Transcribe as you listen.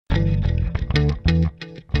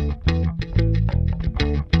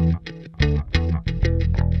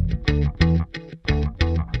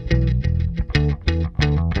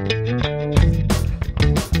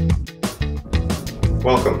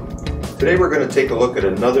Today we're going to take a look at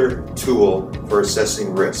another tool for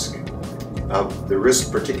assessing risk, the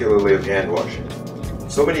risk particularly of hand washing.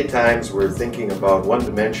 So many times we're thinking about one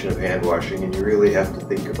dimension of hand washing and you really have to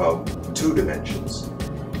think about two dimensions.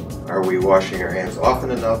 Are we washing our hands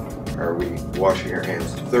often enough? Are we washing our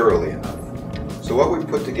hands thoroughly enough? So what we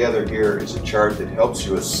put together here is a chart that helps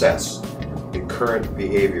you assess the current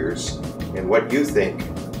behaviors and what you think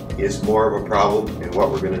is more of a problem and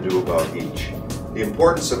what we're going to do about each. The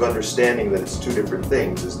importance of understanding that it's two different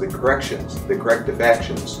things is the corrective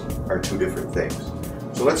actions are two different things.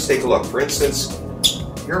 So let's take a look. For instance,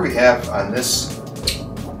 here we have on this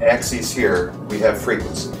axis here, we have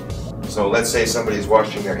frequency. So let's say somebody's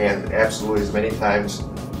washing their hands absolutely as many times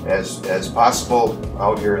as possible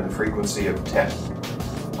out here in the frequency of 10.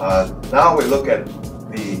 Now we look at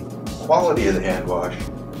the quality of the hand wash.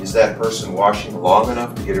 Is that person washing long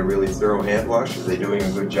enough to get a really thorough hand wash? Are they doing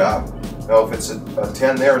a good job? Now if it's a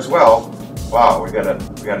 10 there as well, wow, we got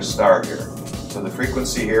a star here. So the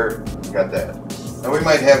frequency here, we got that. Now we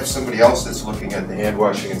might have somebody else that's looking at the hand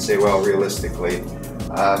washing and say, well, realistically,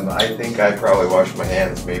 I think I probably wash my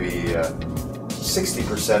hands maybe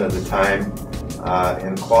 60% of the time.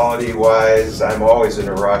 And quality-wise, I'm always in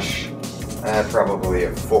a rush, probably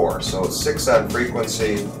a 4. So 6 on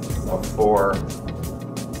frequency, a 4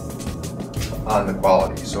 on the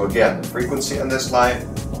quality. So again, the frequency on this line,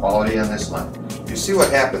 quality on this line. You see what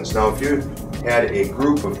happens. Now if you had a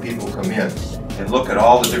group of people come in and look at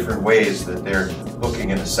all the different ways that they're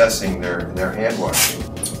looking and assessing their hand washing,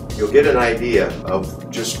 you'll get an idea of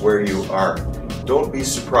just where you are. Don't be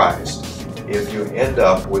surprised if you end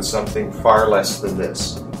up with something far less than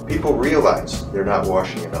this. People realize they're not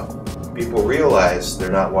washing enough. People realize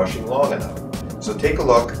they're not washing long enough. So take a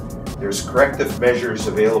look. There's corrective measures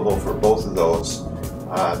available for both of those.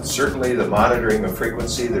 Certainly the monitoring of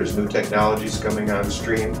frequency, there's new technologies coming on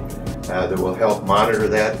stream that will help monitor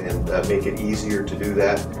that and make it easier to do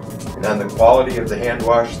that. And on the quality of the hand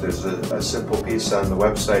wash, there's a simple piece on the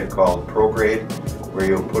website called ProGrade, where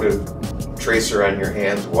you'll put a tracer on your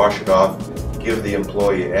hands, wash it off, give the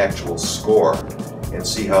employee an actual score and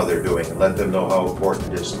see how they're doing and let them know how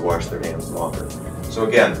important it is to wash their hands longer. So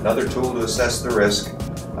again, another tool to assess the risk.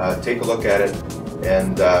 Take a look at it,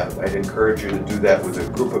 and I'd encourage you to do that with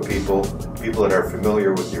a group of people that are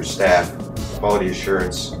familiar with your staff, quality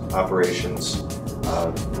assurance, operations.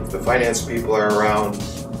 If the finance people are around,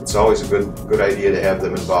 it's always a good idea to have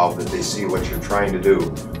them involved, that they see what you're trying to do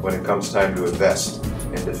when it comes time to invest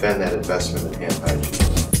and defend that investment in hand hygiene.